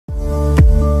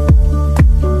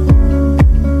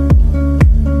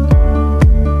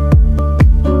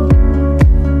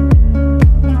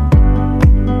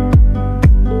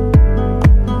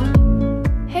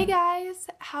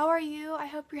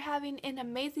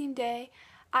amazing day.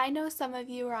 I know some of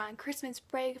you are on Christmas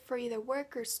break for either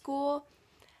work or school.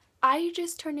 I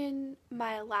just turned in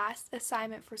my last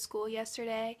assignment for school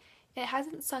yesterday. It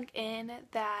hasn't sunk in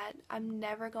that I'm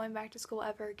never going back to school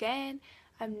ever again.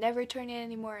 I'm never turning in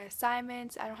any more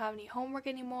assignments. I don't have any homework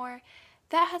anymore.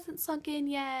 That hasn't sunk in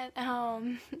yet.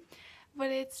 But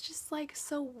it's just like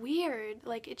so weird.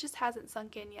 Like it just hasn't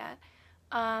sunk in yet.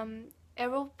 It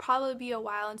will probably be a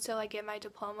while until I get my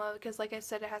diploma because like I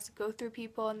said, it has to go through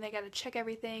people and they got to check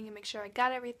everything and make sure I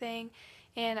got everything.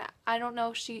 And I don't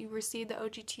know if she received the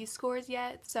OGT scores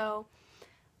yet. So,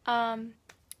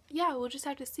 yeah, we'll just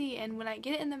have to see. And when I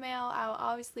get it in the mail, I'll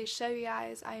obviously show you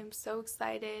guys. I am so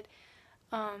excited.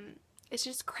 It's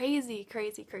just crazy,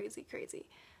 crazy, crazy, crazy.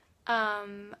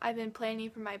 I've been planning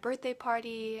for my birthday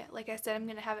party. Like I said, I'm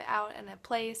gonna have it out in a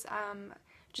place.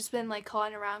 Just been like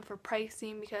calling around for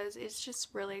pricing because it's just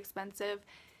really expensive.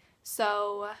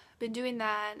 So been doing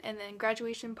that, and then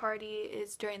graduation party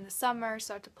is during the summer,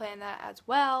 so I have to plan that as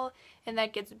well, and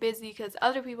that gets busy because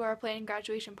other people are planning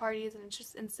graduation parties and it's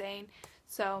just insane.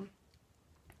 So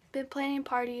been planning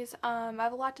parties. I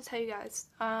have a lot to tell you guys.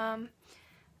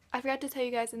 I forgot to tell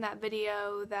you guys in that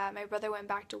video that my brother went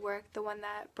back to work, the one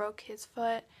that broke his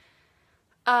foot.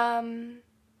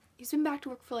 He's been back to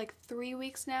work for like 3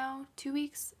 weeks now, 2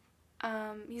 weeks.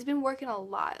 He's been working a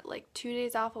lot, like 2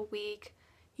 days off a week.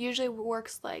 Usually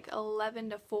works like 11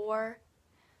 to 4.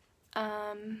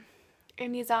 And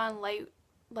he's on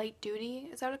light duty,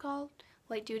 is that what it's called?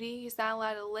 Light duty. He's not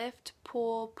allowed to lift,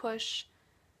 pull, push,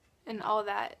 and all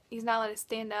that. He's not allowed to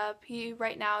stand up. He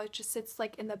right now just sits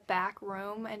like in the back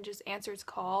room and just answers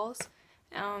calls.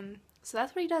 So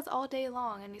that's what he does all day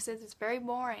long, and he says it's very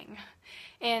boring.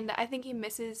 And I think he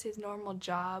misses his normal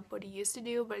job, what he used to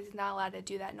do, but he's not allowed to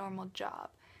do that normal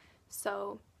job.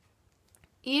 So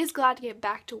he is glad to get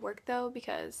back to work though,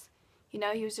 because you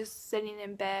know he was just sitting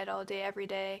in bed all day every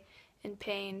day in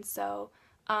pain. So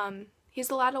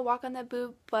he's allowed to walk on that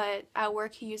boot, but at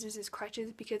work he uses his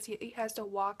crutches because he has to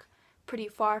walk pretty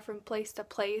far from place to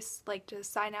place, like to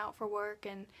sign out for work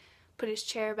and put his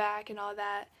chair back and all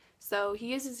that. So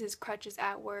he uses his crutches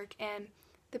at work, and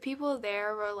the people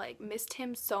there were like missed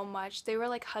him so much. They were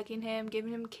like hugging him,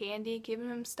 giving him candy, giving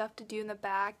him stuff to do in the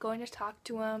back, going to talk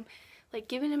to him, like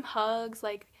giving him hugs,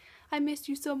 like I missed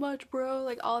you so much, bro,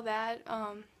 like all that,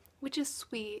 which is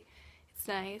sweet. It's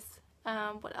nice.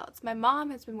 What else? My mom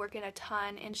has been working a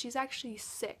ton, and she's actually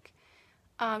sick.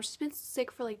 She's been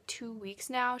sick for like 2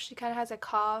 weeks now. She kind of has a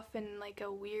cough and like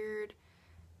a weird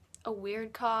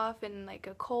cough and like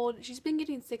a cold. She's been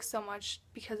getting sick so much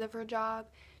because of her job.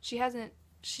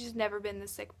 She's never been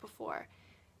this sick before.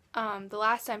 The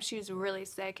last time she was really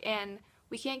sick, and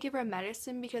we can't give her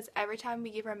medicine because every time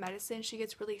we give her medicine she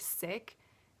gets really sick.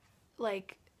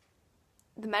 Like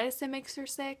the medicine makes her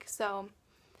sick, so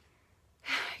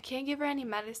I can't give her any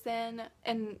medicine,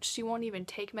 and she won't even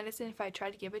take medicine if I try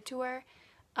to give it to her.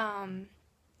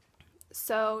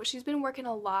 So she's been working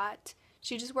a lot.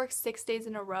 She just works 6 days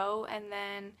in a row, and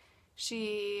then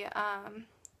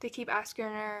they keep asking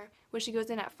her when she goes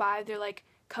in at 5, they're like,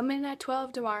 come in at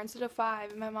 12 tomorrow instead of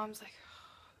 5, and my mom's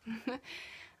like,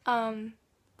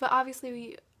 but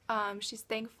obviously she's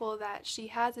thankful that she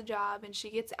has a job and she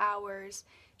gets hours.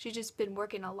 She's just been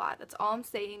working a lot. That's all I'm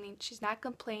saying. She's not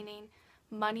complaining.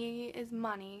 Money is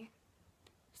money.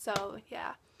 So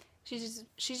yeah, she's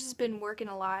just been working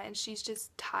a lot, and she's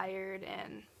just tired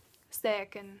and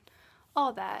sick and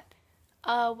all that.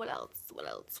 What else?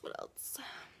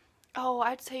 Oh,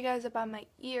 I have to tell you guys about my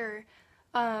ear.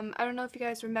 I don't know if you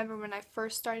guys remember when I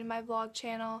first started my vlog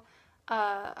channel,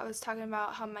 I was talking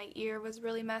about how my ear was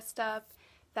really messed up.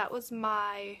 That was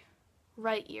my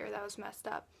right ear that was messed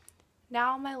up.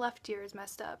 Now my left ear is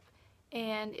messed up,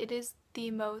 and it is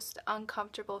the most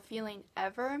uncomfortable feeling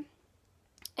ever.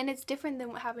 And it's different than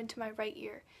what happened to my right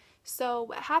ear. So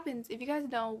what happens, if you guys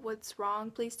know what's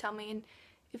wrong, please tell me. And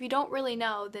if you don't really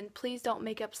know, then please don't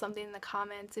make up something in the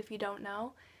comments if you don't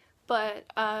know. But,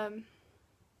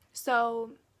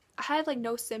 so I had like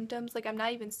no symptoms, like I'm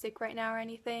not even sick right now or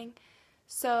anything.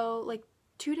 So like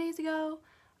 2 days ago,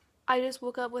 I just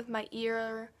woke up with my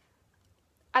ear,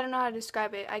 I don't know how to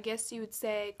describe it. I guess you would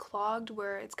say clogged,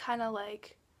 where it's kind of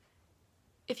like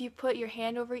if you put your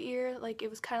hand over your ear, like it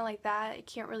was kind of like that. It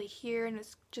can't really hear, and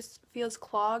it just feels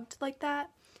clogged like that.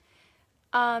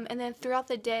 And then throughout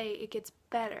the day it gets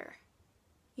better.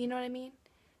 You know what I mean?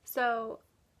 So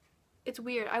it's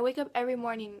weird. I wake up every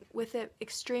morning with it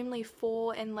extremely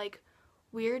full and like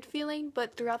weird feeling,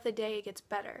 but throughout the day it gets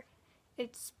better.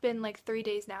 It's been like 3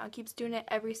 days now. It keeps doing it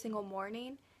every single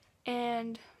morning,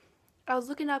 and I was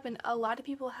looking up, and a lot of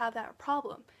people have that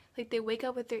problem. Like they wake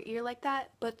up with their ear like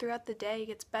that, but throughout the day it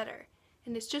gets better.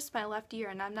 And it's just my left ear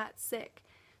and I'm not sick.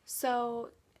 So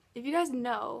if you guys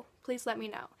know, please let me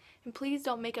know. And please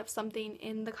don't make up something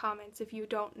in the comments if you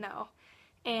don't know.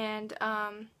 And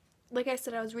like I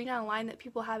said, I was reading online that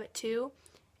people have it too.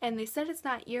 And they said it's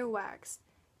not earwax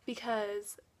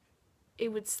because it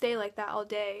would stay like that all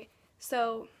day.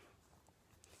 So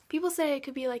people say it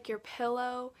could be like your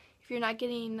pillow if you're not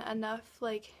getting enough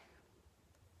like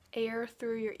air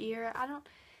through your ear. I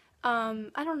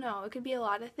don't know. It could be a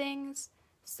lot of things.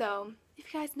 So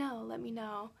if you guys know, let me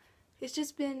know. It's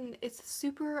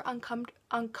super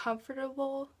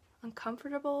uncomfortable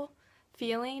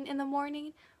feeling in the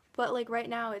morning, but like right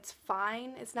now it's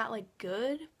fine. It's not like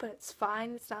good, but it's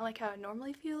fine. It's not like how it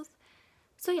normally feels.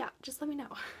 So yeah, just let me know.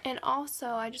 And also,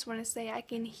 I just want to say I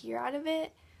can hear out of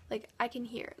it. Like I can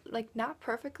hear, like not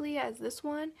perfectly as this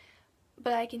one,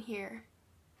 but I can hear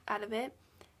out of it.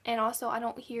 And also I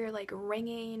don't hear like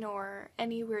ringing or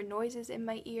any weird noises in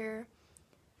my ear.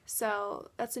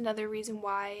 So that's another reason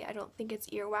why I don't think it's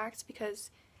earwax, because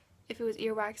if it was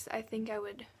earwax, I think I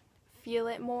would feel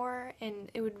it more and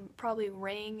it would probably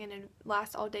ring and it'd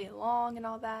last all day long and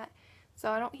all that.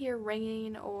 So I don't hear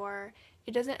ringing, or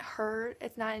it doesn't hurt,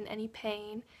 it's not in any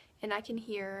pain, and I can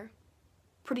hear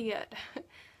pretty good.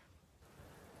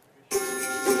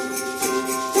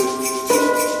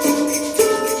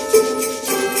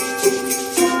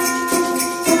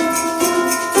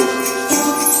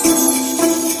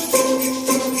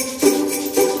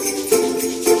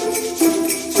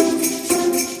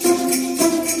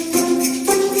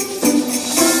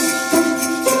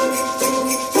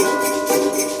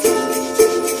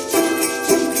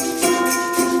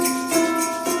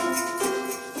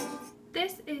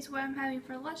 What I'm having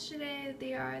for lunch today.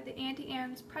 They are the Auntie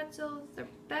Anne's pretzels. They're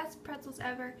best pretzels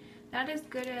ever. Not as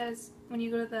good as when you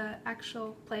go to the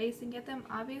actual place and get them,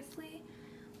 obviously,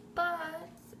 but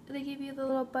they give you the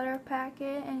little butter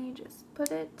packet and you just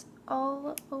put it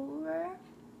all over.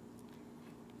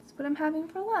 That's what I'm having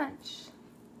for lunch.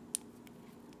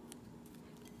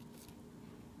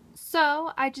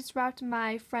 So I just wrapped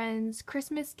my friend's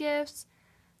Christmas gifts.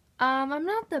 I'm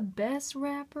not the best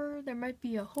wrapper. There might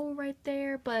be a hole right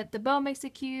there, but the bow makes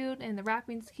it cute, and the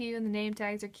wrapping's cute, and the name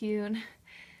tags are cute.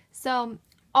 So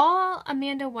all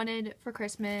Amanda wanted for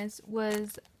Christmas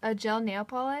was a gel nail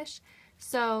polish.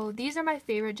 So these are my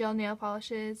favorite gel nail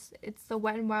polishes. It's the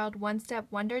Wet n Wild One Step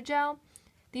Wonder Gel.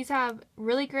 These have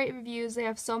really great reviews. They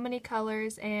have so many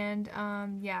colors, and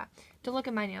yeah, don't look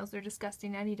at my nails. They're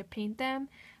disgusting. I need to paint them.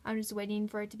 I'm just waiting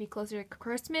for it to be closer to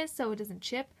Christmas so it doesn't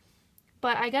chip.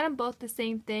 But I got them both the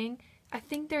same thing. I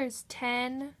think there's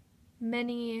 10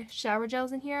 mini shower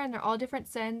gels in here, and they're all different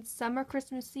scents. Some are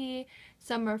Christmassy,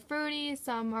 some are fruity,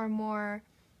 some are more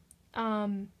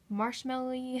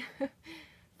marshmallowy,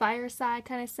 fireside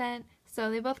kind of scent.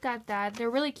 So they both got that. They're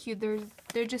really cute.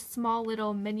 They're just small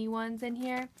little mini ones in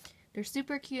here. They're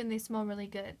super cute and they smell really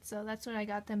good. So that's what I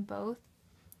got them both.